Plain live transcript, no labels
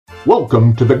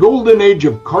Welcome to the Golden Age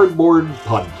of Cardboard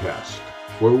podcast,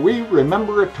 where we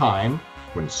remember a time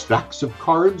when stacks of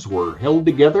cards were held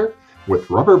together with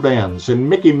rubber bands and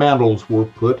Mickey Mantles were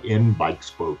put in bike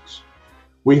spokes.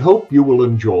 We hope you will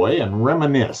enjoy and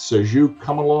reminisce as you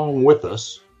come along with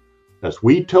us as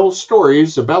we tell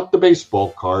stories about the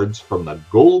baseball cards from the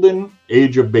Golden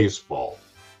Age of Baseball.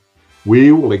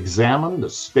 We will examine the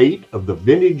state of the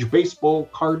vintage baseball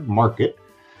card market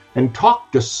and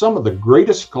talk to some of the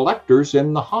greatest collectors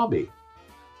in the hobby.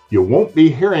 You won't be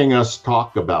hearing us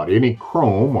talk about any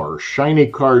chrome or shiny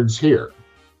cards here.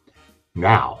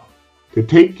 Now, to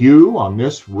take you on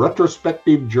this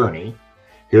retrospective journey,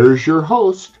 here's your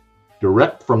host,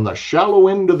 direct from the shallow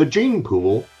end of the gene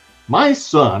pool, my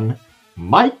son,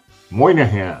 Mike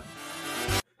Moynihan.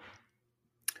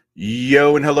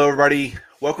 Yo and hello everybody.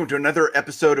 Welcome to another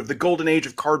episode of the Golden Age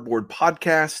of Cardboard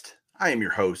podcast. I am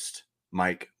your host,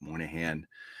 Mike Moynihan,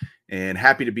 and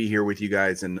happy to be here with you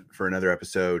guys and for another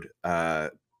episode.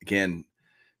 Again,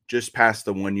 just past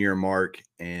the 1 year mark,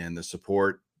 and the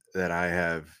support that I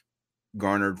have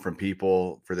garnered from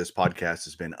people for this podcast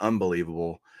has been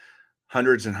unbelievable.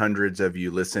 Hundreds and hundreds of you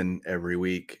listen every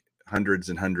week. Hundreds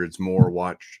and hundreds more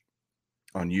watch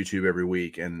on YouTube every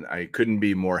week, and I couldn't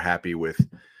be more happy with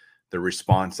the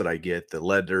response that I get, the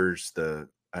letters, the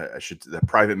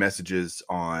private messages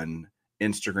on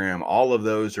Instagram. All of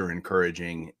those are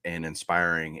encouraging and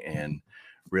inspiring and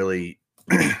really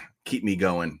keep me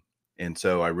going. And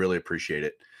so I really appreciate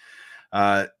it.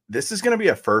 This is going to be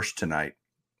a first tonight.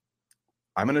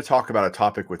 I'm going to talk about a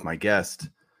topic with my guest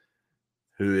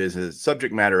who is a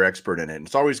subject matter expert in it. And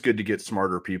it's always good to get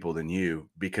smarter people than you,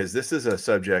 because this is a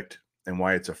subject, and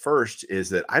why it's a first is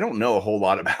that I don't know a whole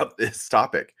lot about this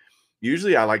topic.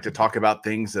 Usually I like to talk about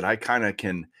things that I kind of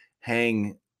can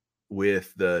hang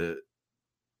with the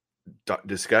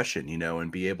discussion,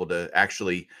 and be able to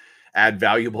actually add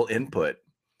valuable input.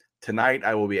 Tonight,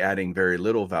 I will be adding very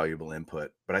little valuable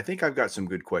input, but I think I've got some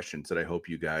good questions that I hope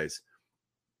you guys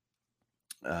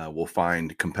will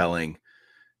find compelling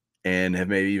and have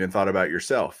maybe even thought about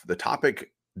yourself. The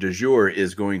topic du jour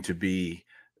is going to be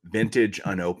vintage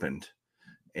unopened,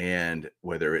 and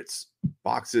whether it's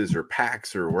boxes or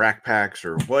packs or rack packs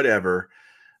or whatever,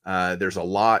 there's a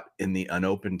lot in the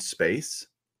unopened space.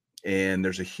 And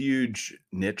there's a huge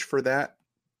niche for that.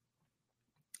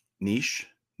 Niche,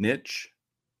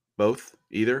 both,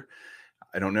 either.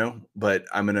 I don't know. But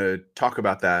I'm going to talk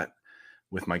about that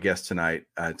with my guest tonight.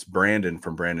 It's Brandon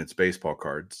from Brandon's Baseball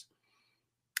Cards.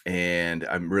 And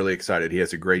I'm really excited. He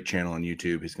has a great channel on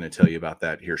YouTube. He's going to tell you about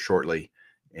that here shortly.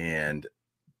 And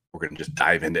we're going to just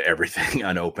dive into everything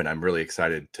unopened. I'm really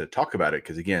excited to talk about it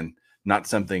because, again, not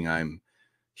something I'm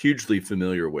hugely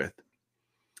familiar with.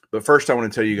 But first, I want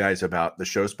to tell you guys about the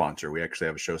show sponsor. We actually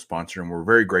have a show sponsor, and we're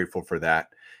very grateful for that.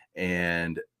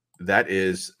 And that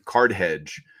is Card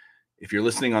Hedge. If you're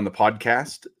listening on the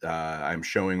podcast, I'm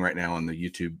showing right now on the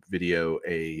YouTube video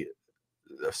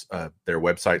their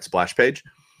website splash page.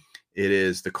 It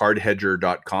is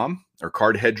thecardhedger.com, or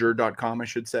cardhedger.com, I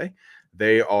should say.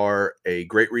 They are a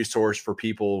great resource for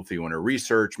people if you want to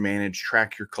research, manage,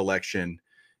 track your collection.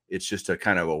 It's just a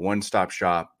kind of a one-stop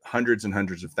shop, hundreds and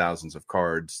hundreds of thousands of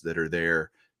cards that are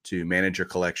there to manage your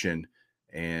collection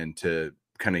and to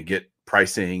kind of get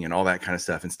pricing and all that kind of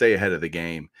stuff and stay ahead of the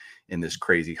game in this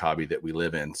crazy hobby that we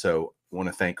live in. So I want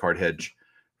to thank Card Hedge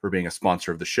for being a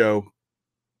sponsor of the show,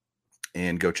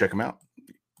 and go check them out.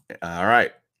 All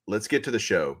right, let's get to the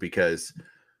show because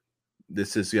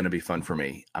this is going to be fun for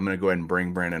me. I'm going to go ahead and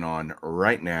bring Brandon on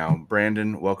right now.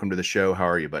 Brandon, welcome to the show. How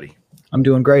are you, buddy? I'm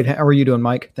doing great. How are you doing,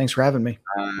 Mike? Thanks for having me.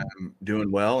 I'm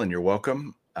doing well, and you're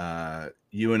welcome.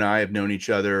 You and I have known each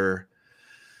other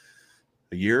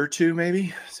a year or two,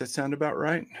 maybe. Does that sound about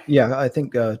right? Yeah, I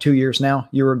think 2 years now.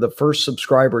 You were the first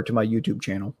subscriber to my YouTube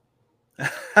channel.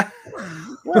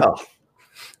 Well,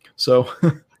 so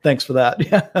thanks for that.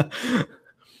 Yeah.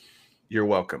 You're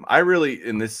welcome. I really,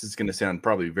 and this is going to sound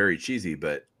probably very cheesy,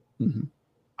 but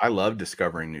I love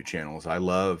discovering new channels. I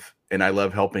love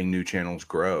helping new channels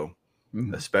grow,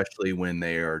 especially when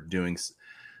they are doing.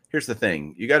 Here's the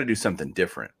thing. You got to do something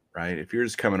different, right? If you're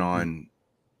just coming on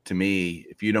to me,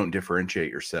 if you don't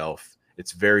differentiate yourself,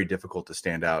 it's very difficult to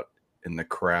stand out in the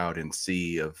crowd and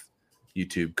sea of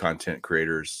YouTube content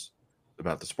creators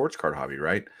about the sports card hobby,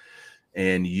 right?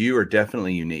 And you are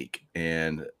definitely unique.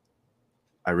 And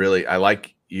I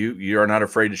like you. You are not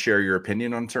afraid to share your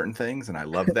opinion on certain things, and I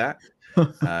love that.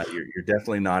 You're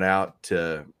definitely not out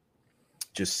to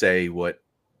just say what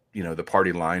the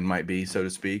party line might be, so to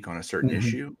speak, on a certain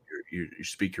issue. You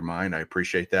speak your mind. I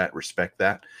appreciate that, respect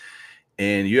that,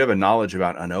 and you have a knowledge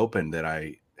about unopened that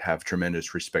I have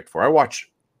tremendous respect for. I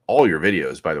watch all your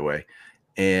videos, by the way.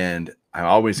 And I'm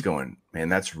always going, man,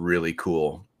 that's really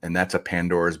cool. And that's a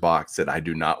Pandora's box that I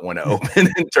do not want to open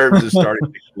in terms of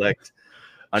starting to collect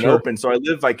unopened. Sure. So I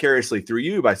live vicariously through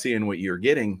you by seeing what you're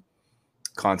getting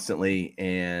constantly.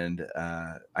 And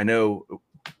I know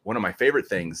one of my favorite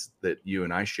things that you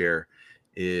and I share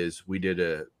is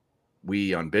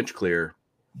we on Bench Clear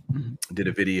did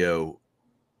a video,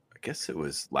 I guess it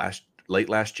was late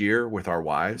last year with our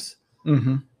wives.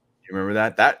 Mm-hmm. You remember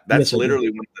that? That's literally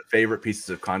one of the favorite pieces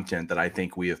of content that I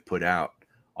think we have put out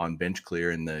on Bench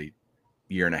Clear in the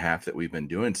year and a half that we've been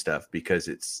doing stuff, because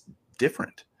it's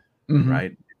different,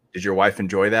 right? Did your wife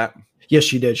enjoy that? Yes,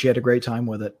 she did. She had a great time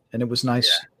with it. And it was nice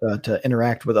to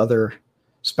interact with other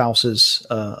spouses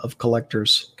of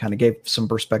collectors. Kind of gave some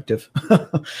perspective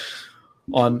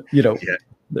on,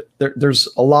 there's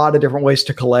a lot of different ways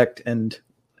to collect. And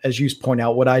as you point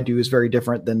out, what I do is very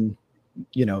different than,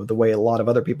 the way a lot of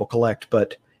other people collect,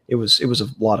 but it was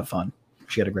a lot of fun.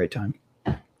 She had a great time.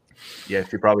 Yeah.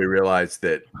 She probably realized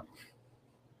that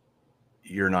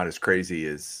you're not as crazy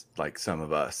as like some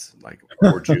of us, like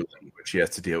poor Julie, what she has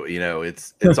to deal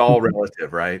with. It's all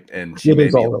relative, right? And she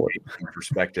made me some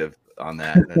perspective on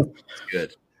that. That's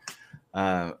good.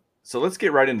 So let's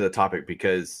get right into the topic,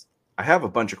 because I have a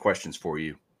bunch of questions for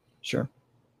you. Sure.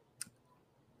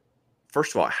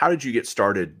 First of all, how did you get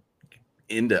started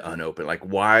into unopened? Like,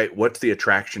 what's the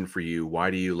attraction for you? Why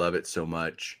do you love it so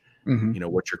much?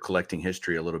 What's your collecting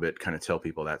history a little bit? Kind of tell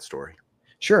people that story.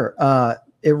 Sure.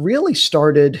 It really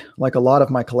started, like a lot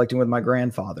of my collecting, with my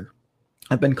grandfather.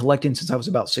 I've been collecting since I was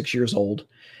about 6 years old,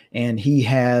 and he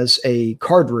has a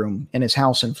card room in his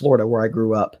house in Florida where I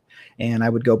grew up. And I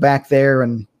would go back there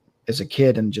and as a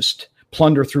kid and just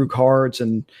plunder through cards.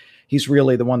 And he's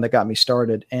really the one that got me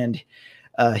started. And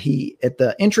he, at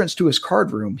the entrance to his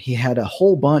card room, he had a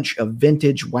whole bunch of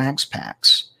vintage wax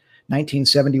packs,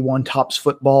 1971 Topps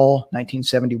football,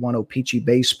 1971 O-Pee-Chee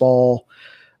baseball,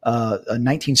 a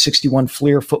 1961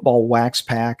 Fleer football wax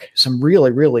pack, some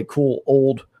really, really cool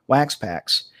old wax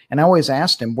packs. And I always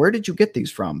asked him, where did you get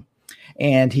these from?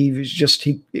 And he was just,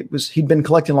 he'd been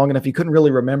collecting long enough. He couldn't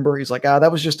really remember. He's like,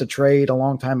 that was just a trade a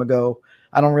long time ago.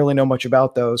 I don't really know much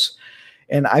about those.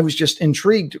 And I was just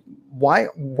intrigued. Why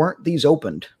weren't these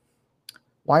opened?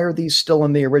 Why are these still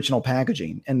in the original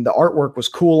packaging? And the artwork was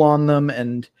cool on them.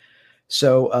 And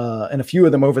so, and a few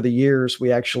of them over the years,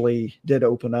 we actually did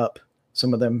open up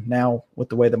some of them. Now, with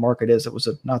the way the market is, it was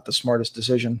not the smartest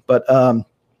decision, but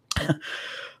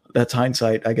that's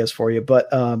hindsight, I guess, for you. But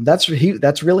that's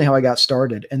really how I got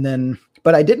started. And then,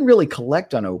 but I didn't really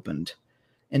collect unopened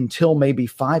until maybe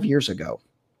 5 years ago,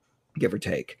 give or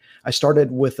take. I started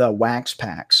with wax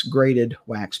packs, graded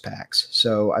wax packs.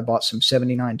 So I bought some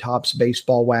 79 Topps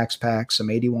baseball wax packs, some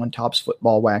 81 Topps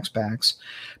football wax packs.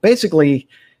 Basically,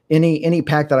 any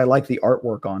pack that I liked the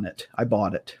artwork on it, I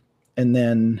bought it. And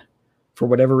then, for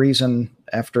whatever reason,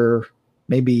 after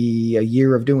maybe a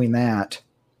year of doing that,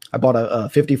 I bought a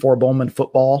 54 Bowman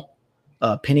football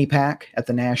penny pack at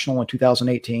the National in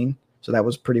 2018. So that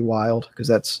was pretty wild,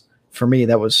 because for me,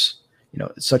 that was,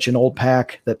 it's such an old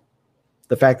pack that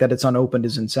the fact that it's unopened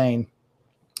is insane.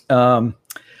 And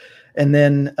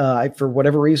then for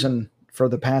whatever reason, for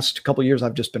the past couple of years,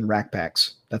 I've just been rack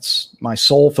packs. That's my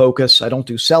sole focus. I don't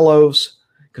do cellos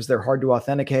because they're hard to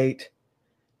authenticate.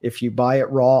 If you buy it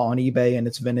raw on eBay and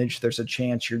it's vintage, there's a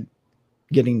chance you're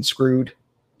getting screwed,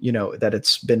 that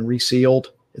it's been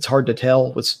resealed. It's hard to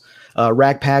tell. With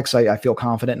rack packs, I feel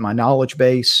confident in my knowledge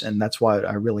base, and that's why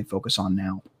I really focus on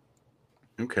now.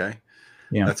 Okay.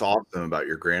 Yeah. That's awesome about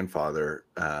your grandfather.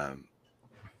 I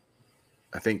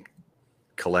think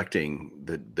collecting,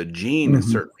 the gene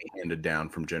is certainly handed down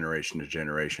from generation to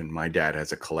generation. My dad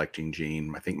has a collecting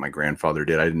gene. I think my grandfather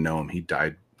did. I didn't know him. He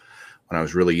died when I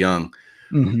was really young.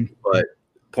 But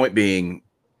point being,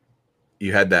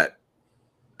 you had that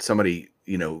somebody,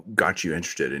 got you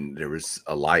interested, and there was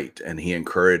a light, and he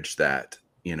encouraged that.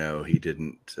 He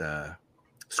didn't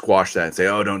squash that and say,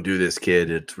 "Oh, don't do this, kid.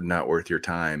 It's not worth your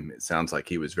time." It sounds like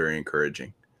he was very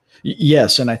encouraging.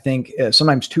 Yes. And I think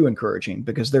sometimes too encouraging,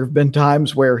 because there have been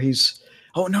times where he's,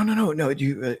 "Oh, no,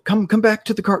 you come back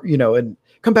to the card, and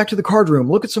come back to the card room.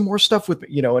 Look at some more stuff with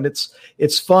me, and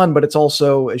it's fun, but it's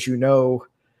also, as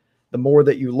the more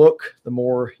that you look, the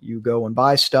more you go and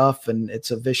buy stuff, and it's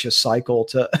a vicious cycle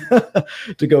to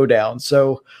to go down.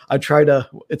 So I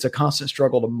it's a constant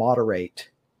struggle to moderate,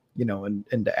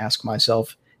 and to ask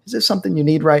myself, is this something you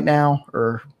need right now?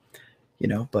 Or,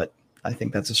 but I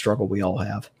think that's a struggle we all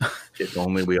have. If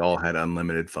only we all had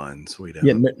unlimited funds. We don't.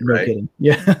 Yeah, no right? kidding.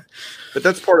 Yeah. But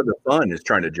that's part of the fun, is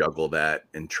trying to juggle that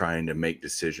and trying to make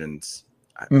decisions.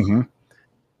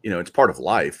 it's part of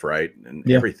life, right? And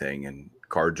Yeah. everything, and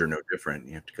cards are no different.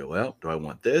 You have to go, well, do I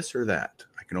want this or that?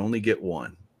 I can only get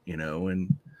one,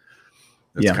 and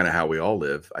that's Yeah. kind of how we all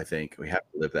live. I think we have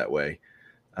to live that way.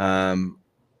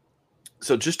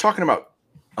 So just talking about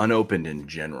unopened in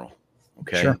general.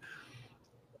 Okay. Sure.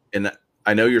 And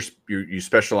I know you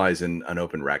specialize in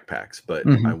unopened rack packs, but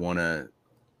I want to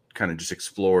kind of just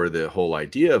explore the whole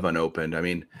idea of unopened. I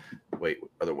mean, wait,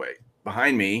 other way.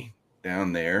 Behind me,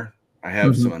 down there, I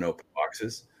have some unopened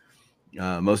boxes.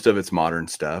 Most of it's modern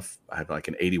stuff. I have like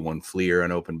an 81 Fleer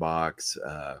unopened box,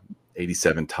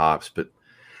 87 Tops, but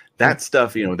that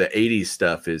stuff, the 80s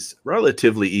stuff is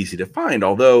relatively easy to find.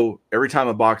 Although every time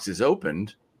a box is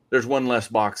opened, there's one less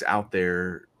box out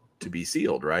there to be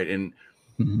sealed, right? And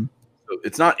so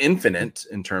it's not infinite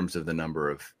in terms of the number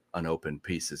of unopened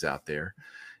pieces out there.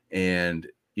 And,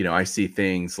 I see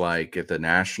things like at the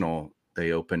National,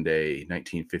 they opened a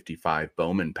 1955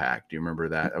 Bowman pack. Do you remember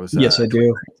that? That was yes, I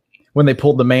do. When they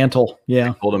pulled the mantle. Yeah.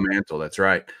 They pulled a mantle. That's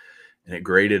right. And it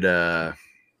graded I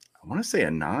want to say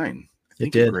a 9. I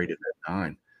think it graded a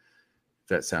 9. If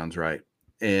that sounds right.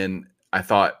 And I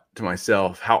thought to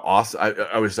myself, how awesome.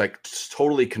 I was like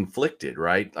totally conflicted,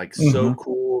 right? Like so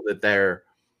cool that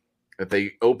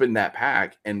they opened that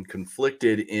pack, and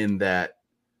conflicted in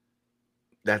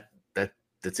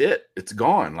that's it. It's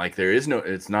gone. Like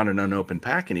it's not an unopened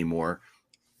pack anymore.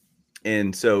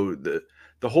 And so the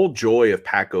whole joy of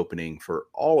pack opening for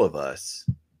all of us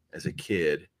as a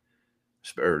kid,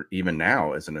 or even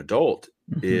now as an adult,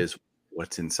 is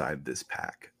what's inside this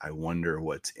pack. I wonder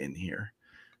what's in here.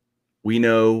 We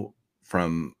know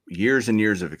from years and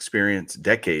years of experience,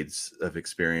 decades of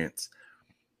experience,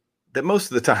 that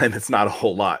most of the time it's not a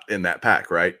whole lot in that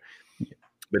pack, right?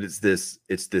 But it's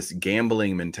this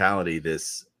gambling mentality,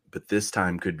 but this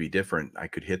time could be different. I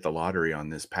could hit the lottery on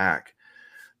this pack,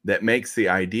 that makes the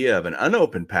idea of an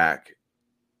unopened pack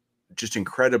just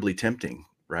incredibly tempting,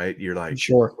 right? You're like,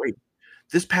 sure, wait,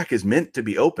 this pack is meant to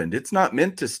be opened. It's not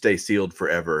meant to stay sealed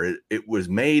forever. It was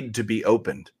made to be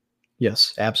opened.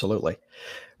 Yes, absolutely.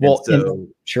 Well,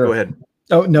 sure. Go ahead.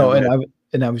 Oh, no.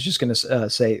 I was just going to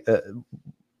say,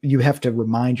 you have to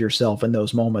remind yourself in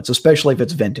those moments, especially if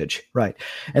it's vintage, right?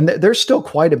 And there's still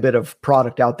quite a bit of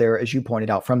product out there, as you pointed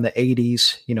out, from the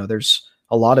 80s. There's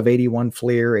a lot of 81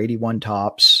 Fleer, 81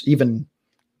 Tops, even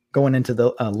going into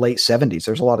the late 70s.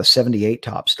 There's a lot of 78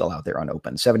 Tops still out there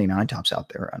unopened, 79 Tops out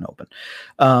there unopened.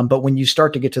 But when you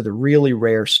start to get to the really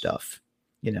rare stuff,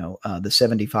 the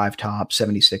 75 Top,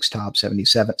 76 Top,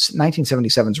 77,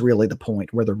 1977 is really the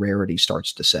point where the rarity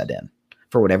starts to set in.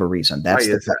 For whatever reason,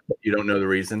 you don't know the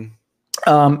reason.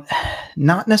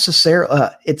 Not necessarily.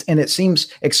 It seems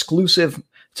exclusive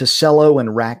to cello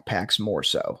and rack packs more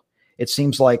so. It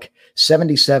seems like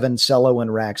 77 cello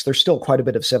and racks. There's still quite a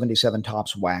bit of 77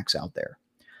 Tops wax out there,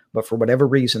 but for whatever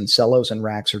reason, cellos and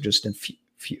racks are just in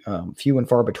few and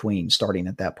far between. Starting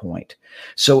at that point,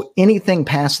 so anything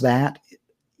past that,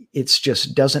 it's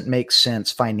just doesn't make sense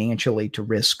financially to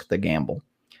risk the gamble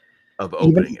of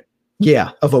opening it.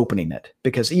 Yeah, of opening it,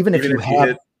 because even if you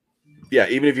hit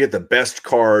the best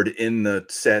card in the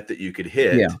set that you could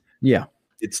hit,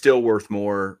 it's still worth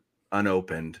more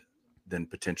unopened than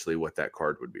potentially what that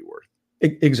card would be worth.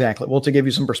 Exactly. Well, to give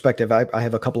you some perspective, I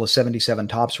have a couple of 77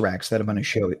 Tops racks that I'm going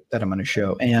to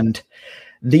show, and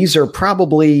these are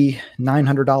probably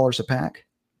 $900 a pack,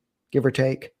 give or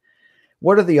take.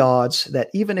 What are the odds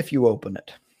that even if you open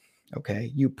it,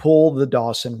 okay, you pull the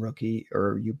Dawson rookie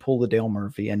or you pull the Dale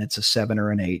Murphy and it's a 7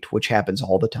 or an 8, which happens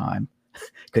all the time,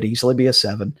 could easily be a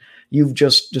 7. You've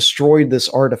just destroyed this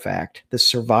artifact, this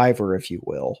survivor, if you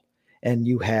will. And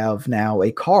you have now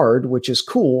a card, which is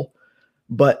cool,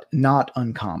 but not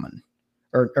uncommon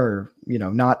or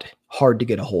not hard to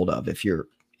get a hold of. If you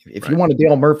want a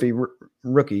Dale Murphy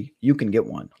rookie, you can get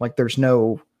one. Like there's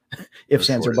no ifs,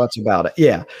 ands, or buts about it.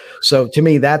 Yeah. So to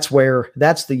me, that's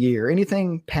the year.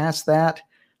 Anything past that,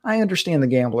 I understand the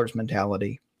gambler's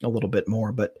mentality a little bit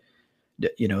more, but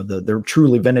the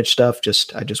truly vintage stuff,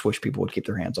 I just wish people would keep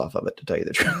their hands off of it, to tell you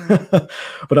the truth.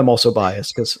 But I'm also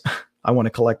biased because I want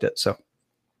to collect it. So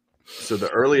the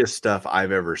earliest stuff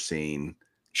I've ever seen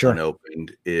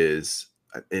unopened is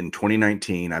in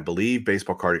 2019. I believe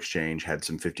Baseball Card Exchange had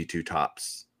some 52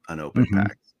 Tops unopened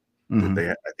packs. I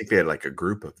think they had like a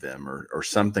group of them or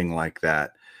something like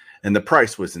that. And the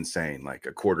price was insane, like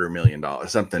 $250,000,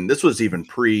 something. This was even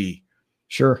pre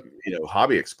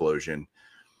hobby explosion.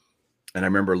 And I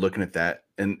remember looking at that,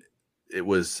 and it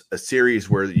was a series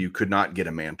where you could not get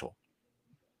a mantle.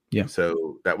 Yeah.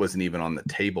 So that wasn't even on the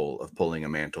table of pulling a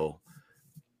mantle.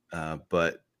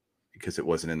 But because it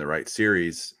wasn't in the right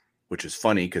series, which is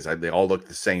funny because they all look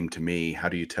the same to me. How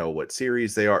do you tell what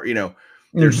series they are?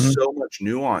 There's so much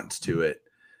nuance to it.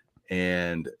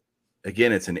 And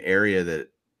again, it's an area that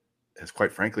is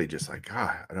quite frankly just like,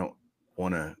 God, I don't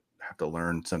want to have to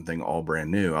learn something all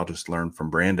brand new. I'll just learn from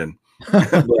Brandon.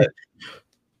 But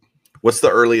what's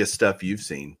the earliest stuff you've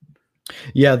seen?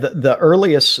 Yeah, the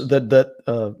earliest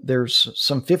there's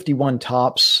some 51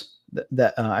 tops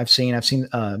that I've seen. I've seen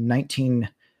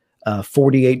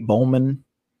 1948 Bowman.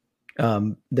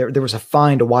 There was a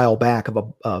find a while back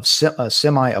of a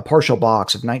partial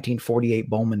box of 1948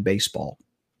 Bowman baseball.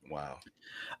 Wow.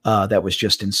 That was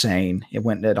just insane. It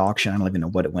went at auction. I don't even know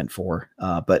what it went for,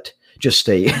 but just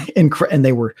and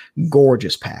they were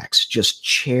gorgeous packs, just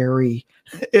cherry.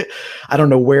 I don't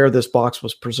know where this box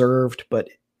was preserved, but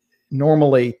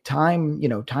normally time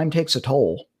takes a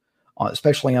toll,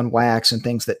 especially on wax and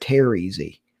things that tear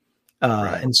easy.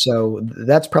 Right. And so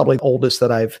that's probably the oldest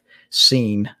that I've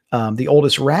seen. The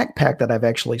oldest rack pack that I've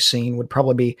actually seen would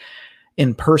probably be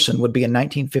in person would be a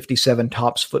 1957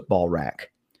 Topps football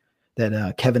rack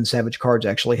that Kevin Savage Cards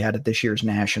actually had at this year's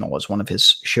National as one of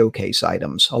his showcase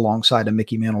items alongside a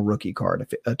Mickey Mantle rookie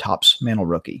card, a Topps Mantle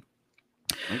rookie.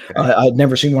 Okay. I'd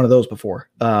never seen one of those before.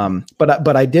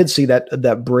 But I did see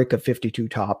that brick of 52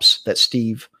 Topps that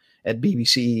Steve at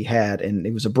BBC had, and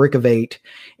it was a brick of 8,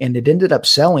 and it ended up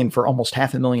selling for almost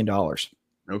 $500,000.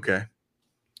 Okay.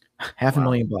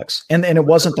 $500,000. And it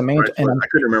wasn't the Mantle. And I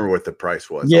couldn't remember what the price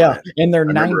was. Yeah. And they're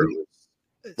 90.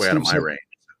 Way out of my range.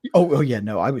 Oh yeah.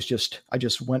 No, I just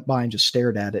went by and just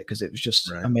stared at it because it was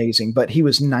just amazing. But he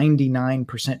was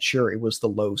 99% sure it was the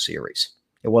Low series.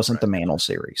 It wasn't the Mantle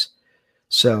series.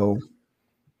 So,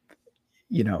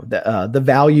 the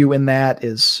value in that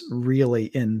is really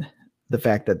in the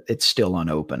fact that it's still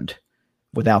unopened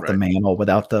without the Mantle,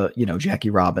 without the, Jackie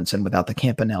Robinson, without the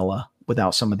Campanella,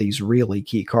 without some of these really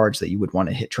key cards that you would want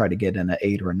to try to get in an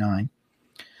 8 or a 9.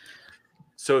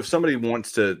 So if somebody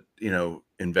wants to,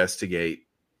 investigate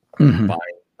buying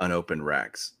unopened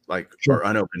racks, or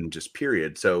unopened just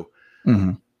period. So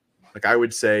I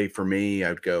would say for me,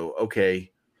 I would go,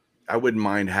 okay, I wouldn't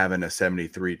mind having a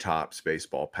 73 Topps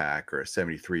baseball pack or a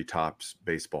 73 Topps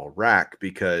baseball rack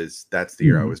because that's the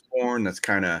year I was born. That's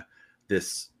kind of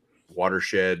this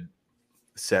watershed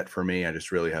set for me. I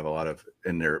just really have a lot of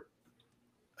in there.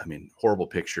 I mean, horrible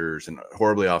pictures and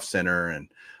horribly off center and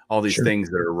all these things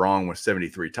that are wrong with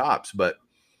 73 Topps, but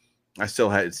I still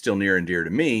had it's still near and dear to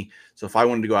me. So if I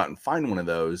wanted to go out and find one of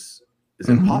those, is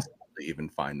it possible to even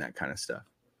find that kind of stuff?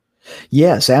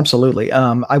 Yes, absolutely.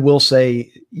 I will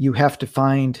say you have to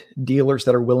find dealers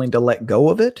that are willing to let go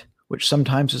of it, which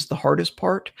sometimes is the hardest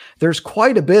part. There's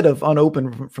quite a bit of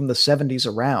unopened from the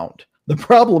 70s around. The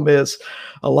problem is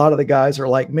a lot of the guys are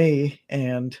like me,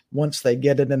 and once they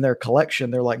get it in their collection,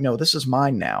 they're like, no, this is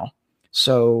mine now.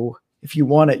 So if you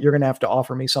want it, you're going to have to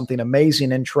offer me something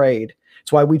amazing in trade.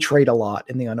 That's why we trade a lot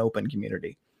in the unopened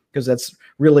community, because that's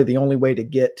really the only way to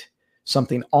get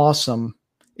something awesome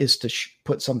is to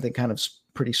put something kind of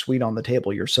pretty sweet on the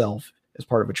table yourself as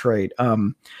part of a trade. But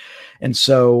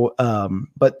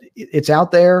it's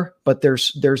out there, but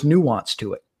there's nuance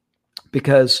to it,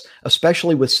 because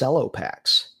especially with cello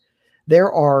packs,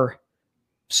 there are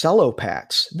cello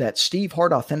packs that Steve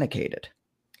Hart authenticated,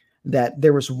 that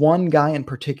there was one guy in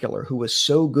particular who was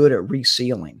so good at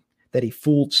resealing that he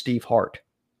fooled Steve Hart.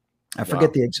 I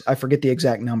forget the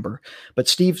exact number, but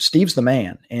Steve's the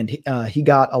man, and he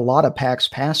got a lot of packs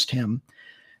past him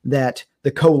that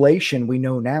the collation we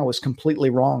know now is completely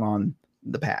wrong on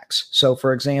the packs. So,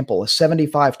 for example, a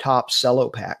 75 Topps cello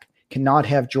pack cannot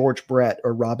have George Brett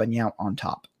or Robin Yount on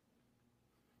top.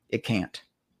 It can't.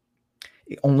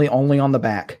 Only on the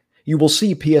back. You will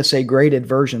see PSA graded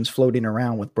versions floating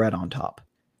around with Brett on top.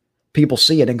 People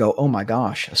see it and go, "Oh my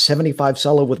gosh, a 75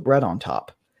 cello with Brett on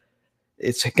top.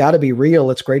 It's got to be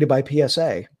real. It's graded by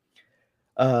PSA."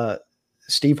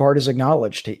 Steve Hart is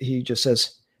acknowledged. He just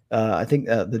says, I think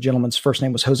the gentleman's first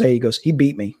name was Jose. He goes, he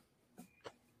beat me.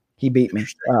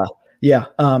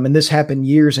 And this happened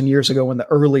years and years ago in the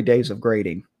early days of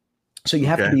grading. So you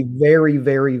have to be very,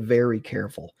 very, very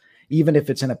careful. Even if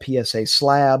it's in a PSA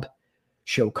slab,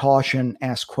 show caution,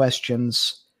 ask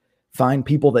questions, find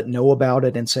people that know about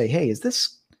it and say, hey, is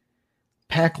this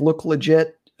pack look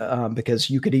legit? Because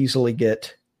you could easily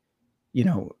get,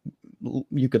 you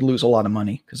could lose a lot of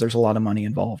money because there's a lot of money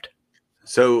involved.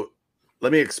 So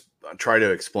let me try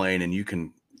to explain, and you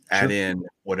can add in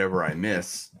whatever I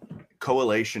miss.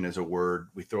 Collation is a word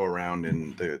we throw around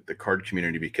in the card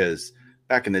community because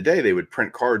back in the day, they would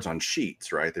print cards on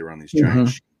sheets, right? They were on these giant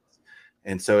sheets.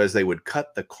 And so as they would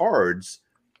cut the cards,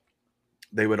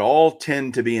 they would all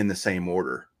tend to be in the same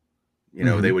order. You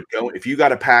know, they would go, if you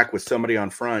got a pack with somebody on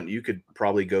front, you could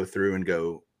probably go through and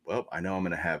go, well, I know I'm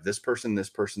going to have this person, this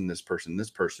person, this person, this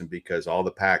person, because all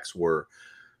the packs were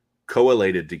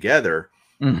collated together.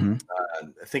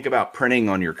 Think about printing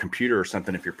on your computer or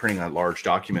something. If you're printing a large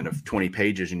document of 20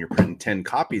 pages and you're printing 10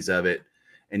 copies of it,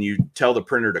 and you tell the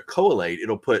printer to collate,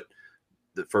 it'll put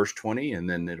the first 20 and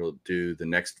then it'll do the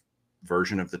next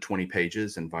version of the 20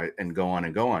 pages and go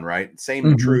on, right? Same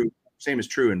is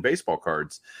true in baseball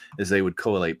cards, as they would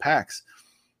collate packs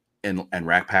and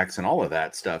rack packs and all of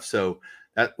that stuff. So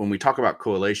that when we talk about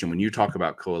collation, when you talk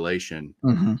about collation,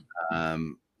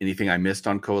 anything I missed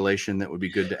on collation that would be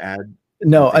good to add?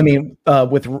 No, I mean,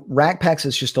 with rack packs,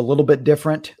 it's just a little bit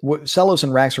different. Cellos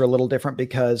and racks are a little different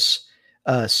because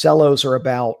cellos are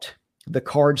about the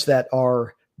cards that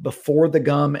are before the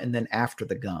gum and then after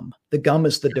the gum. The gum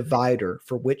is the divider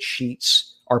for which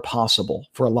sheets are possible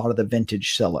for a lot of the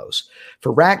vintage cellos.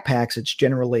 For rack packs, it's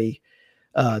generally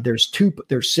there's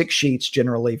 6 sheets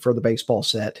generally for the baseball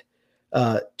set.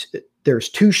 There's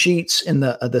 2 sheets in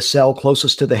the cell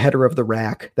closest to the header of the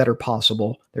rack that are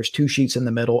possible. There's 2 sheets in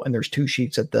the middle, and there's 2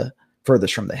 sheets at the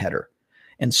furthest from the header.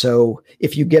 And so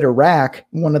if you get a rack,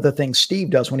 one of the things Steve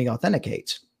does when he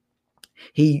authenticates,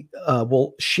 he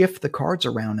will shift the cards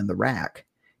around in the rack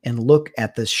and look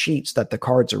at the sheets that the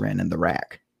cards are in the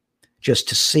rack just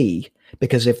to see,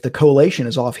 because if the collation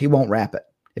is off, he won't wrap it.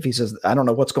 If he says, I don't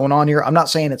know what's going on here, I'm not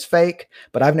saying it's fake,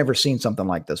 but I've never seen something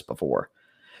like this before.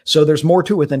 So there's more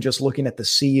to it than just looking at the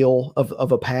seal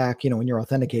of a pack. You know, when you're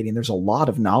authenticating, there's a lot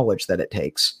of knowledge that it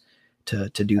takes to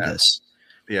do this.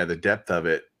 Yeah, the depth of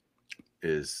it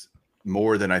is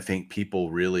more than I think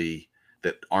people really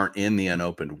that aren't in the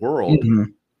unopened world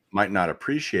might not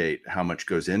appreciate how much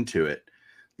goes into it.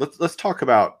 Let's talk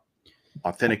about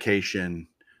authentication,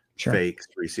 fakes,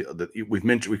 reseal.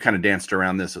 We've kind of danced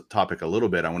around this topic a little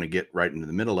bit. I want to get right into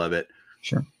the middle of it.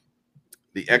 Sure.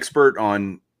 The expert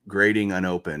on grading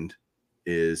unopened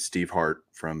is Steve Hart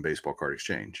from Baseball Card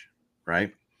Exchange,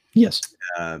 right? Yes.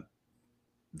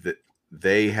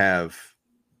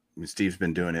 Steve's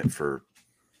been doing it for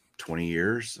 20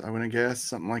 years, I want to guess,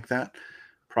 something like that,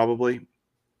 probably.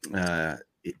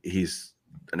 He's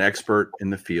an expert in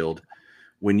the field.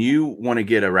 When you want to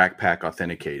get a rack pack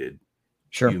authenticated,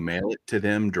 you mail it to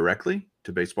them directly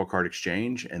to Baseball Card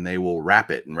Exchange, and they will wrap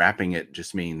it. And wrapping it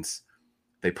just means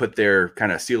they put their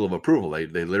kind of seal of approval. They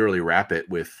literally wrap it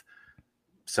with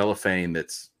cellophane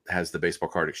has the Baseball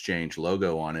Card Exchange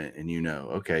logo on it, and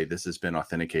okay, this has been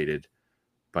authenticated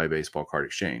by Baseball Card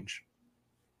Exchange.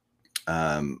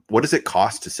 What does it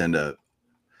cost to send an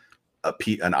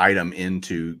item in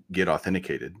to get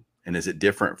authenticated? And is it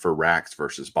different for racks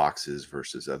versus boxes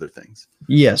versus other things?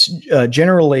 Yes.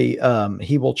 Generally,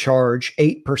 he will charge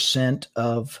 8%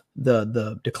 of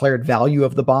the declared value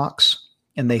of the box.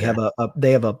 And they have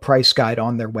a price guide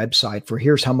on their website for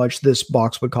here's how much this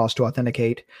box would cost to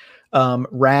authenticate.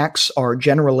 Racks are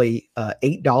generally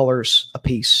 $8 a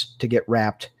piece to get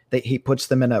wrapped. He puts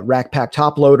them in a rack pack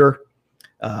top loader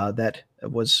that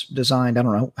was designed. I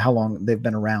don't know how long they've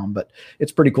been around, but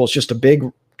it's pretty cool. It's just a big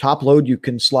top load you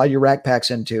can slide your rack packs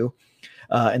into,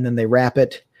 and then they wrap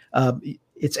it.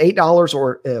 It's $8,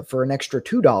 or for an extra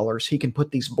 $2, he can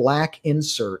put these black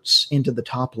inserts into the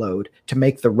top load to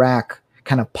make the rack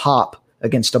kind of pop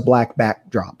against a black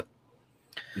backdrop.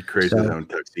 He creates his own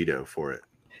tuxedo for it.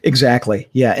 Exactly.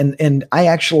 Yeah. And I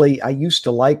used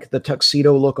to like the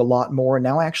tuxedo look a lot more.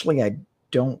 Now, actually, I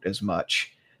don't as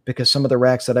much, because some of the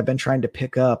racks that I've been trying to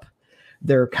pick up,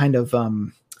 they're kind of,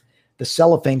 the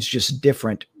cellophane's just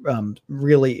different,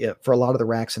 really, for a lot of the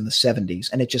racks in the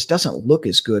 70s. And it just doesn't look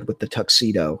as good with the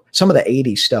tuxedo. Some of the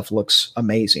 80s stuff looks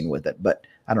amazing with it, but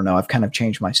I don't know. I've kind of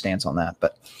changed my stance on that,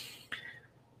 but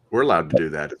we're allowed to do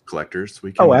that as collectors.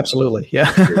 We can, absolutely.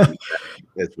 Yeah.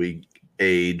 As we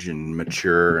age and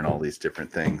mature and all these different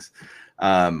things.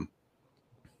 I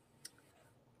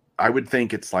would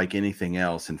think it's like anything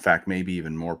else. In fact, maybe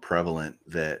even more prevalent,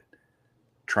 that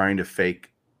trying to fake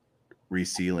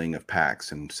resealing of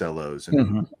packs and cellos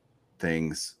and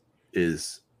things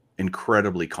is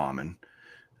incredibly common.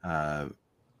 I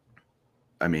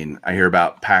mean, I hear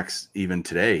about packs even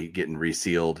today getting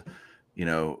resealed,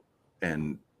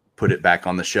 and put it back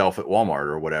on the shelf at Walmart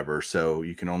or whatever. So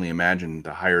you can only imagine,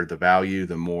 the higher the value,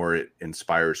 the more it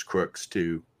inspires crooks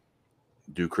to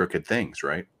do crooked things,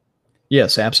 right?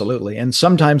 Yes, absolutely. And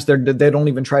sometimes they don't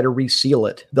even try to reseal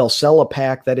it. They'll sell a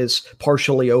pack that is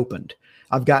partially opened.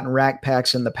 I've gotten rack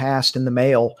packs in the past in the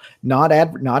mail, not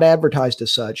advertised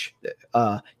as such.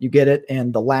 You get it,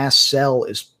 and the last cell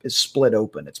is split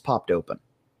open. It's popped open.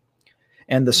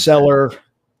 And the seller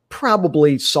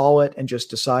probably saw it and just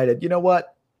decided, you know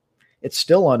what? It's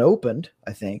still unopened,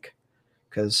 I think,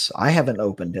 because I haven't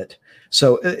opened it.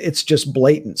 So it's just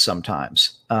blatant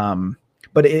sometimes.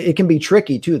 But it can be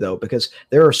tricky too, though, because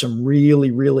there are some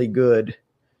really, really good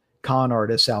con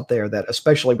artists out there that,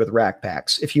 especially with rack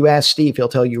packs, if you ask Steve, he'll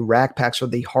tell you rack packs are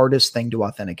the hardest thing to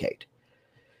authenticate.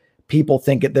 People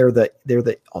think that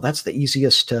that's the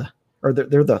easiest to, or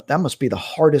that must be the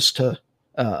hardest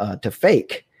to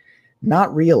fake.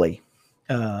 Not really.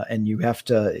 And you have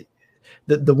to,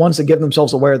 the ones that give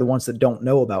themselves away are the ones that don't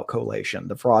know about collation,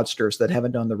 the fraudsters that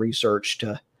haven't done the research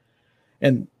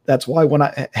and that's why when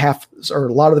a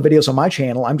lot of the videos on my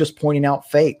channel, I'm just pointing out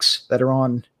fakes that are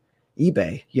on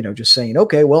eBay, just saying,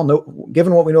 okay, well, no,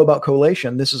 given what we know about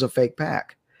collation, this is a fake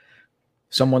pack.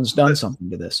 Someone's done something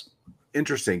to this.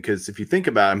 Interesting. Because if you think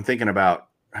about, I'm thinking about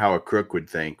how a crook would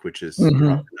think, which is Mm-hmm.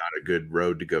 probably not a good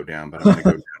road to go down, but I'm going to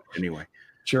go down anyway.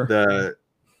 Sure.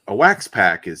 A wax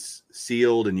pack is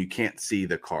sealed and you can't see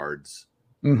the cards,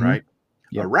 Mm-hmm. right?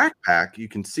 Yep. A rack pack, you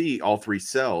can see all three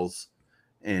cells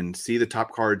and see the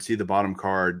top card, see the bottom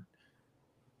card.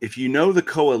 If you know the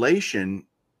correlation,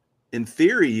 in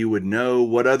theory, you would know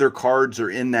what other cards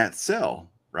are in that cell,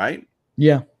 right?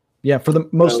 Yeah. Yeah. For the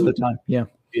most of the time. Yeah.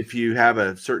 If you have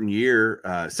a certain year,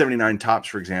 79 tops,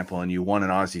 for example, and you won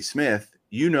an Ozzie Smith,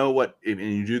 and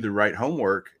you do the right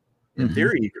homework, in Mm-hmm.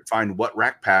 theory, you could find what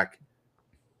rack pack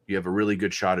you have a really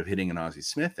good shot of hitting an Ozzie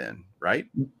Smith in, right?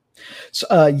 So,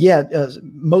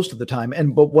 most of the time.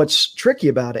 But what's tricky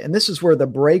about it, and this is where the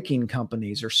breaking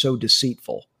companies are so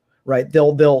deceitful, right?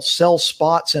 They'll sell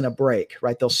spots in a break,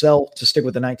 right? They'll sell, to stick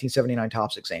with the 1979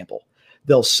 tops example,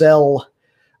 they'll sell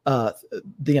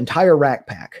the entire rack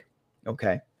pack.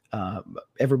 Okay.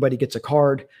 Everybody gets a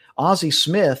card. Ozzie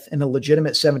Smith in a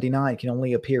legitimate 79 can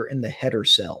only appear in the header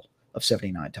cell of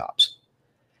 79 tops.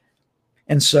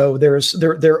 And so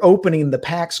they're opening the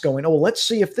packs going, oh, let's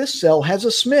see if this cell has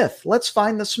a Smith. Let's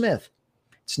find the Smith.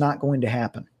 It's not going to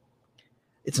happen.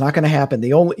 It's not going to happen.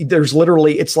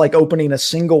 It's like opening a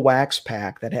single wax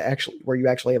pack where you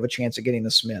actually have a chance of getting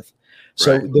the Smith.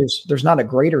 So Right. there's not a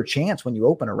greater chance when you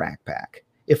open a rack pack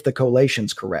if the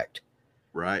collation's correct.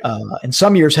 Right. And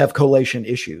some years have collation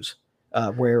issues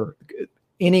where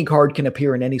any card can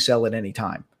appear in any cell at any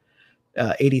time.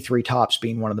 83 tops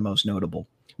being one of the most notable.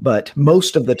 But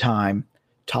most of the time,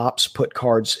 tops put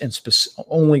cards in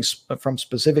only from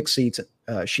specific sheets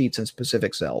in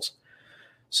specific cells.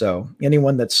 So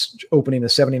anyone that's opening a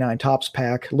 79 tops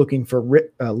pack looking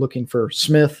for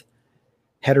Smith,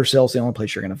 header cell's the only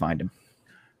place you're going to find him.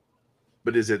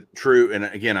 But is it true? And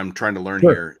again, I'm trying to learn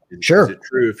Sure. here. Sure. Is it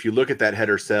true if you look at that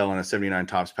header cell in a 79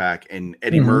 tops pack and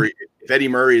Eddie Mhm. Murray, if Eddie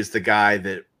Murray is the guy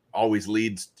that always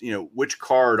leads, which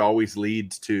card always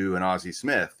leads to an Ozzie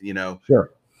Smith,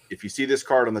 Sure. if you see this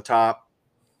card on the top,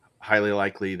 highly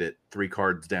likely that 3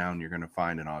 cards down, you're going to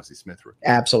find an Ozzie Smith rookie.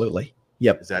 Absolutely.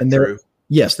 Yep. Is that And true?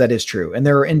 Yes, that is true. And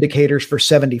there are indicators for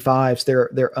 75s. They're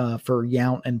for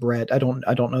Yount and Brett. I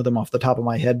don't know them off the top of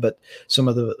my head, but some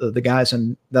of the guys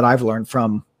that I've learned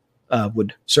from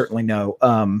would certainly know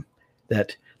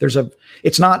that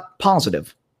it's not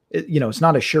positive. It's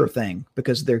not a sure thing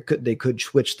because they could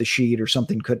switch the sheet or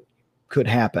something could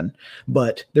happen,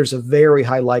 but there's a very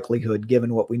high likelihood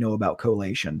given what we know about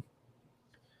collation.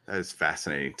 That is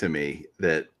fascinating to me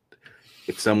that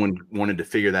if someone wanted to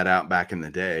figure that out back in the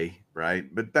day,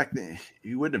 right? But back then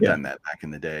you wouldn't have done that back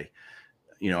in the day.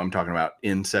 I'm talking about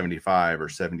in 75 or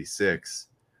 76.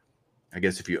 I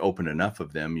guess if you open enough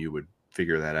of them, you would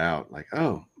figure that out. Like,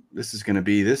 oh, this is going to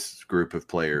be this group of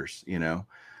players,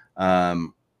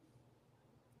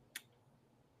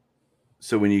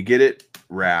 So when you get it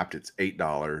wrapped, it's $8.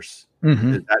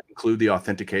 Mm-hmm. Does that include the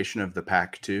authentication of the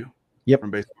pack too? Yep. From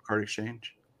Baseball Card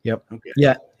Exchange? Yep. Okay.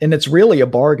 Yeah. And it's really a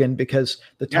bargain because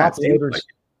the top loaders,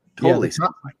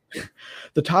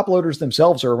 the top loaders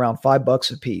themselves are around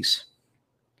 $5 a piece.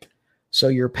 So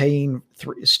you're paying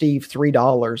Steve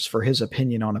 $3 for his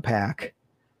opinion on a pack.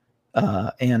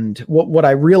 And what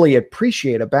I really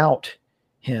appreciate about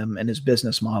him and his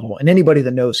business model, and anybody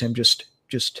that knows him just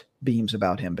beams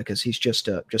about him because he's just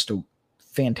a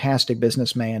fantastic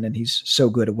businessman and he's so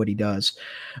good at what he does.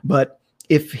 But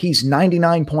if he's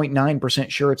 99.9%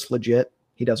 sure it's legit,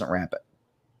 he doesn't wrap it.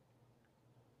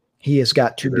 He has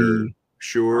got to be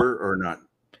sure or not.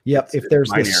 Yep. If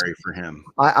there's binary for him,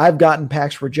 I've gotten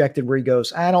packs rejected where he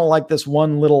goes, I don't like this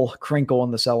one little crinkle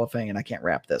in the cellophane. I can't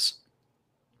wrap this.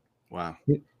 Wow.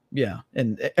 Yeah.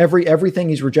 And everything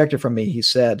he's rejected from me, he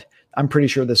said, I'm pretty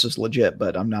sure this is legit,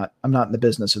 but I'm not in the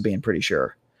business of being pretty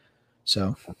sure.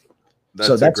 So that's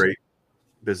a great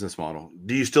business model.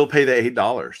 Do you still pay the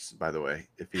 $8, by the way?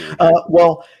 If you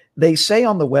well, They say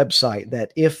on the website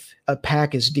that if a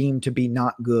pack is deemed to be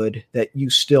not good, that you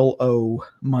still owe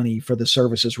money for the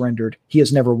services rendered. He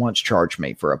has never once charged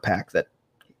me for a pack that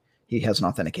he hasn't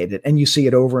authenticated. And you see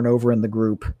it over and over in the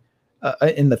group,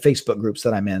 in the Facebook groups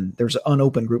that I'm in. There's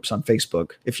unopened groups on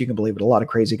Facebook, if you can believe it. A lot of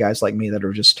crazy guys like me that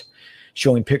are just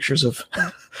showing pictures of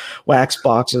wax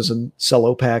boxes and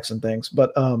cello packs and things.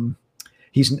 But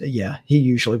he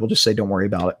usually will just say, don't worry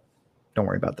about it. Don't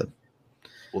worry about that.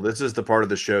 Well, this is the part of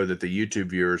the show that the YouTube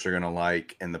viewers are going to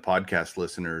like and the podcast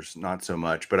listeners not so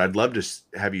much. But I'd love to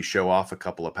have you show off a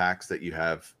couple of packs that you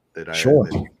have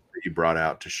that you brought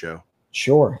out to show.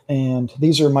 Sure. And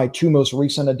these are my two most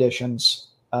recent additions.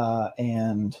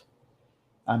 And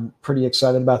I'm pretty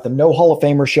excited about them. No Hall of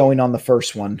Famer showing on the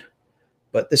first one,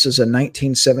 but this is a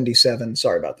 1977.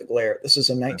 Sorry about the glare. This is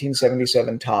a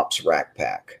 1977 Topps rack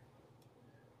pack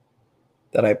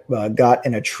that I got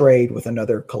in a trade with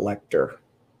another collector.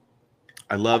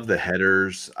 I love the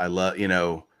headers. I love,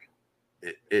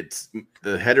 it's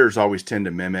the headers always tend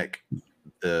to mimic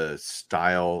the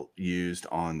style used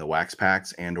on the wax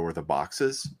packs and or the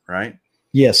boxes, right?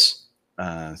 Yes.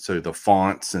 So the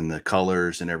fonts and the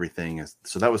colors and everything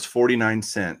so that was 49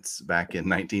 cents back in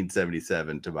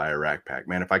 1977 to buy a rack pack.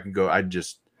 Man, if I could go, I'd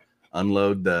just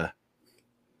unload the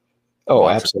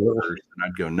absolutely, and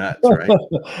I'd go nuts, right?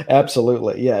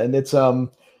 Absolutely, yeah. And it's and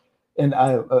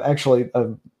I actually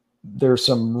there's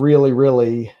some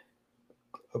really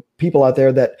people out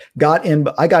there that got in,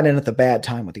 but I got in at the bad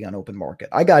time with the unopened market.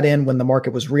 I got in when the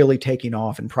market was really taking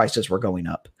off and prices were going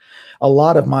up. A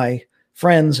lot of my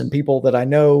friends and people that I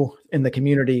know in the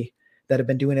community that have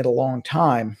been doing it a long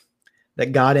time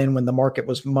that got in when the market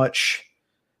was much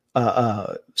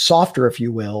softer, if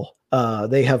you will,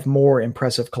 they have more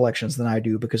impressive collections than I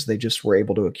do because they just were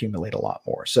able to accumulate a lot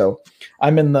more. So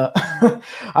I'm in the,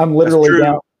 I'm literally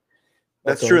down.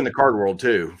 That's true in the card world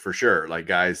too, for sure. Like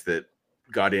guys that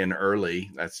got in early,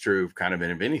 that's true kind of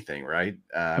in anything, right?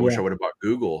 I wish I would have bought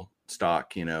Google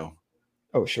stock,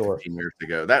 Oh, sure. 15 years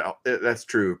ago. That's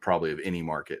true probably of any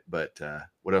market. But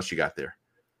what else you got there?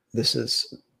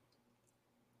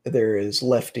 There is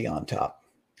Lefty on top.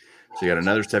 So you got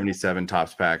another 77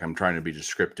 Topps pack. I'm trying to be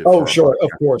descriptive. Oh, sure. Of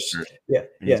course. Yeah.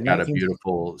 And he's got a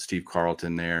beautiful Steve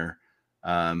Carlton there.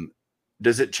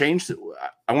 Does it change?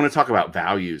 I want to talk about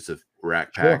values of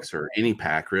rack packs or any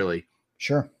pack really.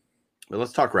 Sure. But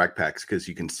let's talk rack packs because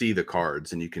you can see the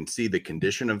cards and you can see the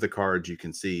condition of the cards. You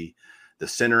can see the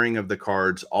centering of the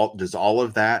cards. Does all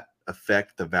of that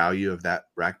affect the value of that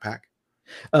rack pack?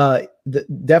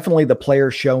 Definitely the player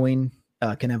showing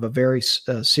can have a very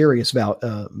serious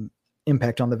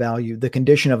impact on the value. The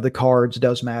condition of the cards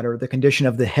does matter. The condition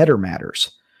of the header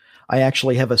matters. I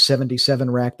actually have a 77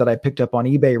 rack that I picked up on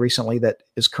eBay recently that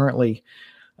is currently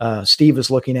Steve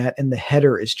is looking at, and the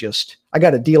header is just, I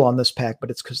got a deal on this pack, but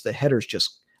it's because the header's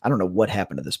just, I don't know what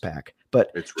happened to this pack,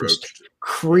 but it's just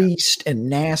creased and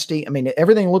nasty. I mean,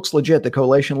 everything looks legit. The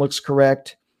collation looks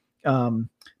correct.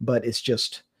 But it's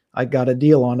just, I got a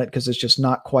deal on it because it's just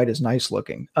not quite as nice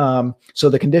looking. So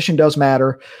the condition does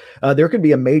matter. There could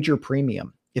be a major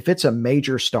premium if it's a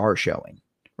major star showing,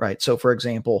 right? So for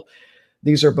example,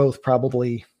 these are both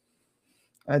probably,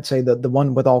 I'd say the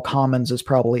one with all commons is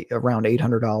probably around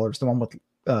 $800. The one with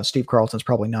Steve Carlton is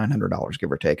probably $900,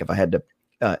 give or take, if I had to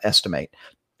estimate.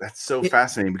 That's so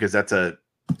fascinating because that's a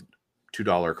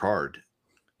 $2 card.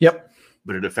 Yep.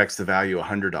 But it affects the value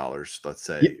 $100, let's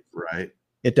say, right?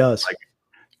 It does. Like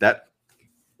that.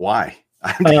 Why?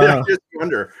 I just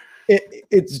wonder.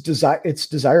 It's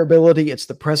desirability. It's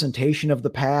the presentation of the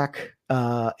pack.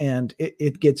 And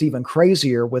it gets even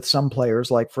crazier with some players,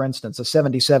 like for instance, a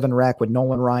 77 rack with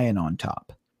Nolan Ryan on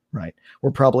top, right? We're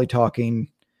probably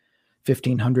talking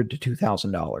 $1,500 to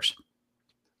 $2,000.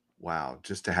 Wow.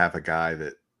 Just to have a guy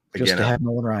that, again, to have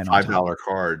Nolan Ryan on $5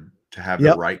 card to have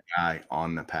the right guy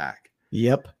on the pack.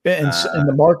 Yep. And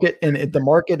the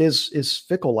market is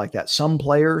fickle like that. Some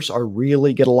players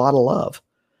really get a lot of love.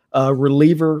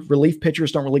 Relief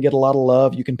pitchers don't really get a lot of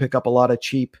love. You can pick up a lot of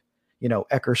cheap,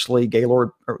 Eckersley,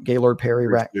 Gaylord Perry,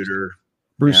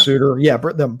 Bruce Sutter. Yeah.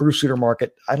 The Bruce Sutter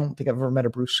market. I don't think I've ever met a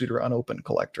Bruce Sutter unopened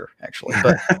collector actually,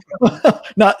 but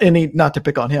not to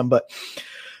pick on him, but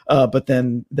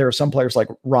then there are some players like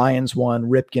Ryan's one,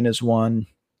 Ripken is one,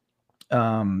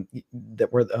 that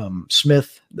were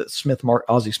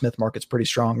Ozzie Smith market's pretty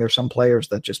strong. There's some players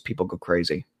that just people go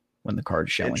crazy when the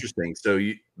card's showing. Interesting. So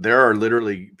there are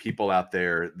literally people out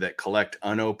there that collect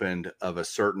unopened of a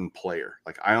certain player.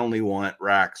 Like I only want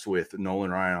racks with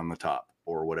Nolan Ryan on the top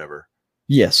or whatever.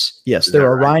 Yes. There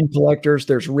are Ryan collectors.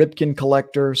 There's Ripken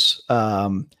collectors.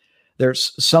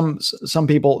 There's some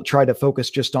people try to focus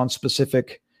just on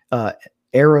specific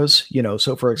eras,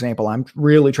 so for example, I'm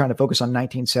really trying to focus on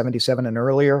 1977 and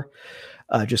earlier,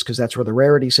 just because that's where the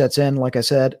rarity sets in. Like I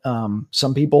said,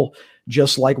 some people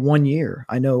just like 1 year.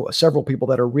 I know several people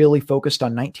that are really focused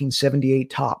on 1978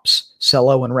 tops,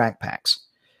 cello and rack packs.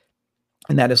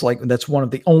 And that's one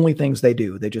of the only things they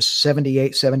do. They just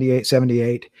 78, 78,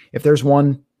 78. If there's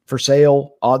one for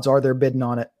sale, odds are they're bidding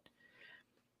on it.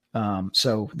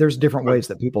 So there's different ways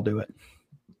that people do it.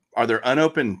 Are there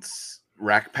unopened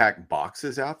rack pack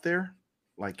boxes out there?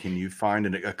 Like, can you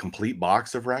find a complete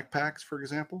box of rack packs, for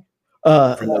example,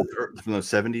 from those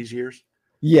 70s years?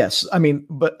 Yes. I mean,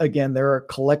 but again, there are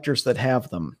collectors that have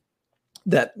them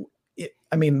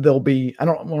they'll be, I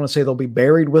don't want to say they'll be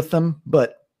buried with them,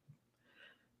 but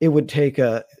it would take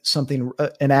an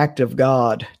act of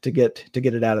God to get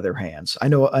it out of their hands. I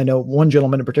know one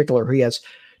gentleman in particular, he has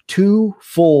two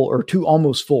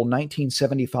almost full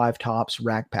 1975 tops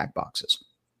rack pack boxes.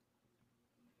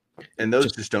 And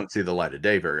those just don't see the light of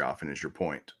day very often, is your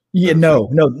point. Yeah, no,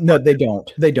 they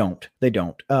don't.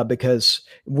 Because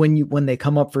when they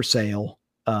come up for sale,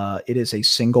 it is a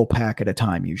single pack at a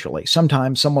time. Usually,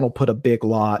 sometimes someone will put a big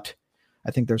lot.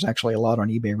 I think there's actually a lot on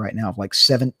eBay right now of like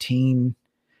 17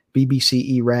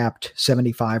 BBCE wrapped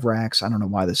 75 racks. I don't know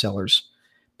why the sellers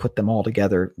put them all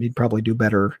together. You'd probably do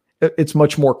better. It's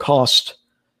much more cost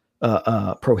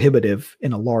prohibitive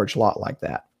in a large lot like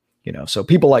that. So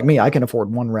people like me, I can afford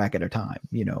one rack at a time.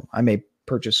 I may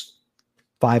purchase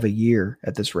 5 a year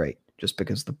at this rate just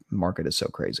because the market is so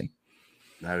crazy.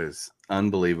 That is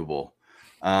unbelievable.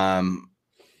 I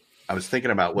was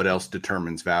thinking about what else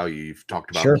determines value. You've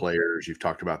talked about players. You've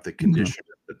talked about the condition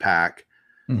of the pack,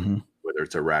 whether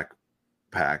it's a rack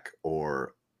pack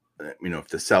or, if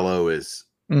the cello is,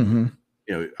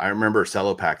 I remember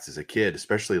cello packs as a kid,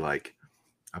 especially like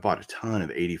I bought a ton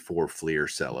of 84 Fleer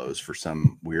cellos for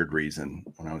some weird reason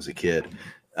when I was a kid.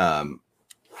 And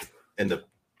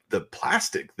the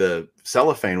plastic, the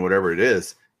cellophane, whatever it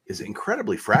is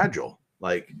incredibly fragile.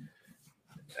 Like,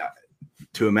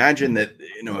 to imagine that,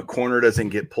 a corner doesn't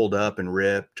get pulled up and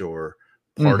ripped or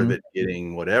part of it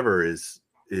getting whatever is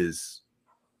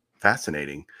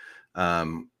fascinating.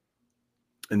 And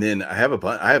then I have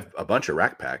a bunch of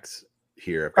rack packs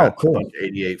here. I've got cool. a bunch of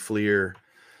 88 Fleer.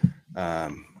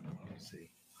 Let's see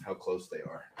how close they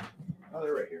are. Oh,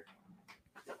 they're right here.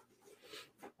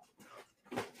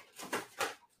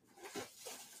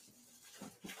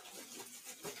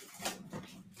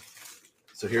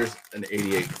 So here's an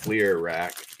 88 Fleer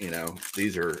rack.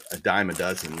 These are a dime a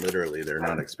dozen. Literally, they're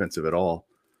not expensive at all.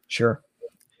 Sure.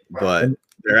 But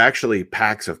they're actually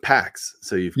packs of packs.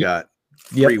 So you've got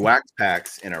 3 wax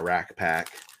packs in a rack pack.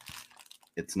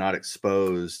 It's not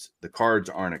exposed. The cards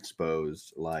aren't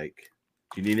exposed. Like,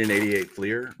 do you need an 88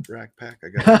 Fleer rack pack? I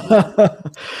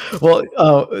got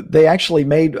Well, they actually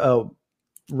made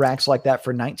racks like that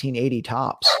for 1980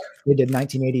 tops. They did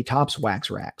 1980 tops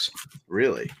wax racks.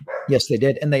 Really? Yes, they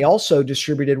did. And they also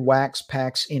distributed wax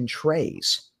packs in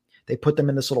trays. They put them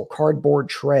in this little cardboard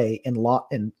tray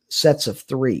in sets of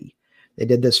 3. They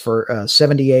did this for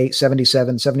 78,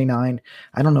 77, 79.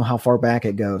 I don't know how far back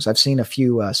it goes. I've seen a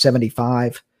few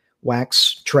 75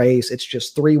 wax trays. It's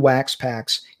just 3 wax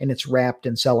packs and it's wrapped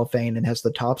in cellophane and has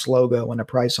the Tops logo and a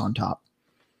price on top.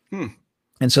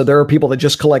 And so there are people that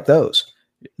just collect those,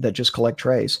 that just collect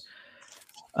trays.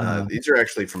 These are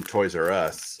actually from Toys R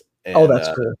Us. And, that's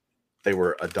cool. They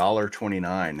were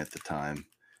 $1.29 at the time.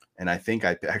 And I think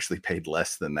I actually paid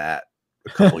less than that a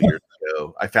couple years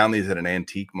ago. I found these at an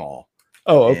antique mall.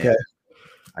 Oh, okay.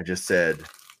 I just said,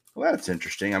 well, that's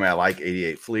interesting. I mean, I like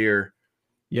 88 Fleer.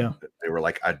 Yeah. They were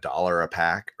like $1 a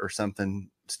pack or something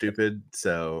stupid.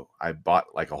 So I bought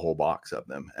like a whole box of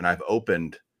them. And I've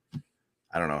opened,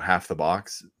 I don't know, half the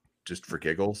box just for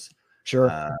giggles.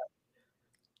 Sure.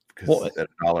 Because at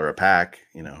 $1 a pack,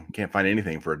 you can't find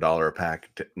anything for $1 a pack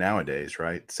nowadays,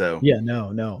 right? So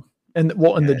no. And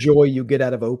and the joy you get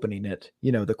out of opening it,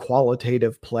 the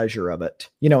qualitative pleasure of it,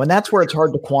 and that's where it's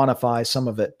hard to quantify some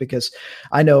of it, because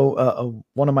I know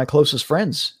one of my closest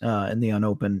friends in the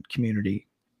unopened community,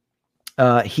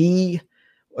 he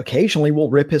occasionally will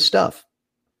rip his stuff.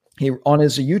 On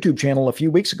his YouTube channel a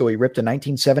few weeks ago, he ripped a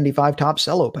 1975 top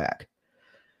cello pack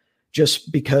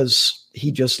just because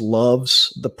he just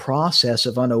loves the process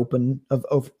of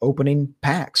opening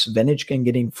packs, vintage, and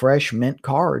getting fresh mint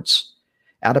cards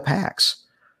out of packs.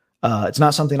 It's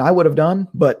not something I would have done,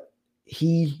 but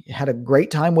he had a great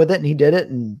time with it and he did it.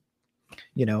 And,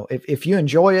 if you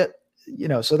enjoy it,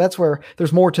 so that's where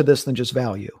there's more to this than just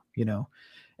value,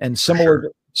 and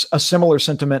a similar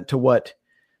sentiment to what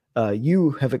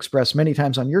you have expressed many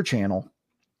times on your channel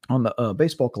on the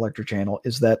Baseball Collector channel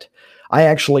is that I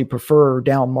actually prefer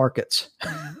down markets.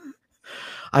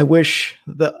 I wish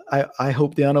I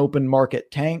hope the unopened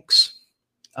market tanks,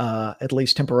 at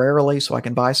least temporarily, so I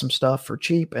can buy some stuff for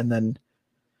cheap. And then,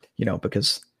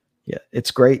 because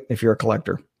it's great if you're a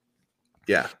collector.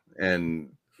 Yeah. And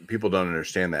people don't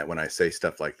understand that when I say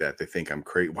stuff like that. They think I'm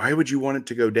crazy. Why would you want it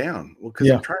to go down? Well, because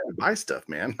I'm trying to buy stuff,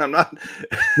 man. I'm not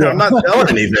selling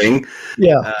anything.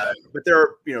 Yeah. But there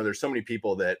are, there's so many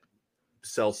people that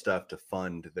sell stuff to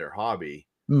fund their hobby.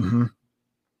 Mm-hmm.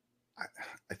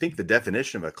 I think the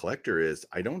definition of a collector is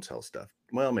I don't sell stuff.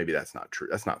 Well, maybe that's not true.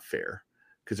 That's not fair,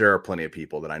 because there are plenty of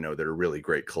people that I know that are really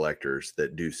great collectors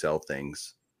that do sell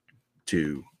things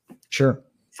to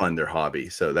fund their hobby.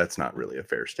 So that's not really a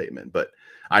fair statement, but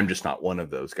I'm just not one of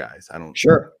those guys. I don't.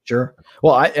 Sure.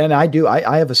 Well,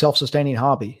 I have a self-sustaining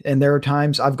hobby, and there are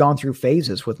times I've gone through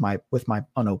phases with my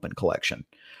unopened collection,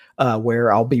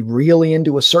 where I'll be really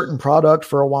into a certain product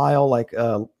for a while. Like,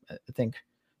 I think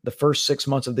the first 6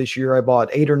 months of this year, I bought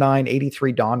 8 or 9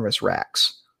 83 Donruss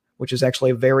racks, which is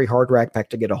actually a very hard rack pack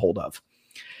to get a hold of.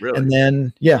 Really? And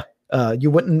then,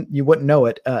 you wouldn't know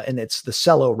it. And it's the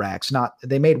cello racks,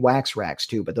 they made wax racks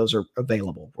too, but those are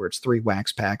available where it's 3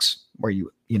 wax packs where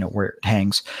where it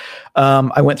hangs.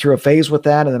 I went through a phase with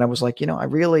that. And then I was like, I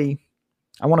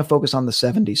want to focus on the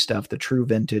 70s stuff, the true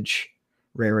vintage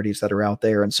rarities that are out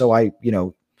there. And so I,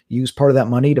 use part of that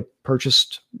money to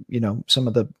purchase, some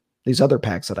of these other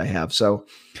packs that I have. So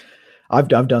I've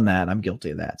done that. I'm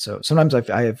guilty of that. So sometimes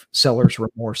I have seller's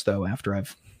remorse though, after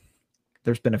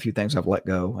there's been a few things I've let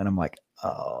go and I'm like,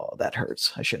 oh, that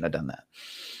hurts. I shouldn't have done that.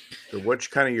 So what's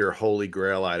kind of your holy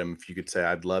grail item? If you could say,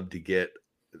 I'd love to get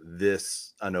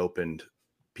this unopened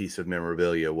piece of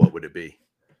memorabilia, what would it be?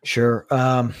 Sure.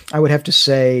 I would have to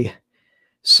say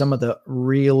some of the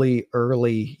really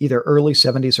early, either early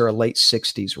 70s or a late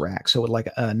 60s rack. So like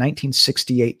a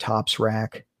 1968 Topps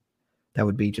rack, that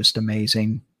would be just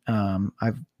amazing.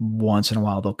 I've once in a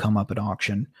while, they'll come up at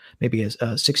auction, maybe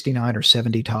a 69 or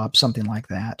 70 Topps, something like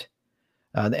that.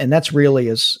 And that's really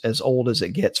as old as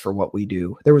it gets for what we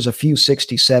do. There was a few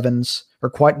 67s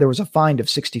there was a find of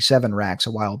 67 racks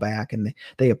a while back, and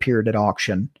they appeared at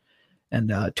auction,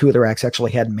 and 2 of the racks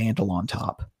actually had mantle on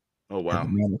top. Oh, wow.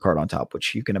 Mantle card on top,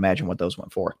 which you can imagine what those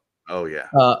went for. Oh yeah.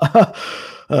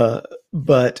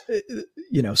 But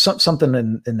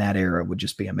something in that era would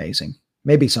just be amazing.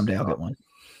 Maybe someday I'll get one.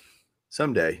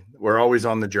 Someday. We're always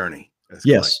on the journey.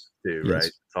 Yes. Right?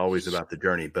 It's always about the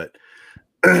journey. But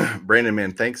Brandon,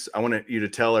 man, thanks. I want you to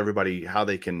tell everybody how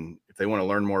they can, if they want to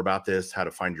learn more about this, how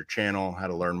to find your channel, how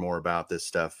to learn more about this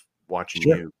stuff, watching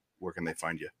you, where can they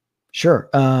find you? Sure.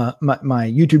 My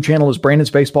YouTube channel is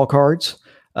Brandon's Baseball Cards.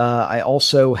 I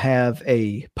also have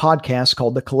a podcast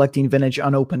called the Collecting Vintage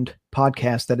Unopened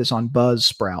podcast that is on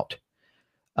Buzzsprout.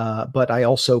 But I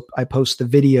post the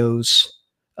videos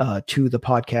to the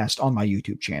podcast on my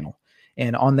YouTube channel.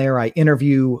 And on there, I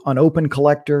interview unopened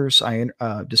collectors. I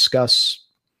discuss,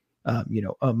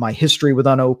 my history with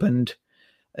unopened.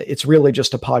 It's really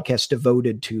just a podcast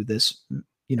devoted to this,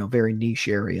 very niche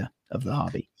area of the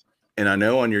hobby. And I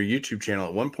know on your YouTube channel,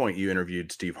 at one point you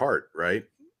interviewed Steve Hart, right?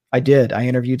 I did. I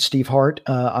interviewed Steve Hart.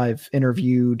 I've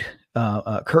interviewed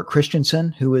Kurt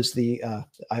Christensen, who is I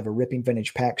have a Ripping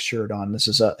Vintage Packs shirt on.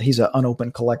 He's an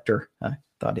unopened collector. I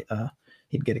thought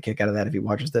he'd get a kick out of that if he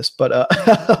watches this, but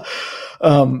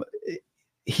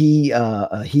he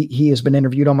has been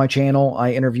interviewed on my channel.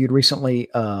 I interviewed recently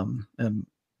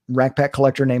Rack Pack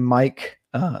collector named Mike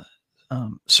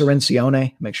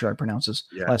Cirencione. Make sure I pronounce his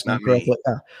last name correctly.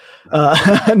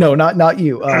 No, not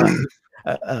you.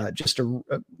 Just a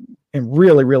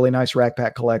really, really nice Rack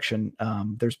Pack collection.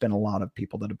 There's been a lot of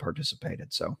people that have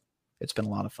participated, so it's been a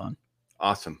lot of fun.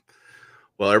 Awesome.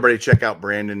 Well, everybody check out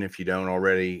Brandon if you don't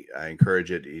already. I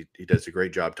encourage it. He does a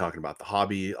great job talking about the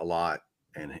hobby a lot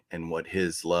and what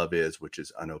his love is, which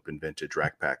is unopened vintage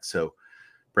Rack Pack. So,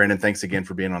 Brandon, thanks again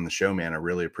for being on the show, man. I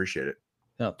really appreciate it.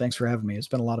 No, thanks for having me. It's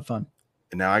been a lot of fun.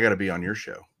 And now I got to be on your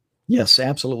show. Yes,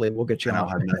 absolutely. We'll get you on. I'll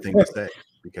have nothing to say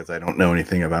because I don't know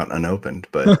anything about unopened,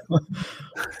 but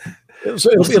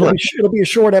it'll be a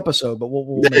short episode, but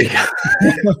we'll make it.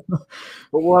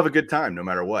 But we'll have a good time no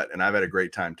matter what. And I've had a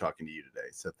great time talking to you today.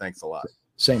 So thanks a lot.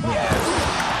 Same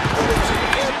here.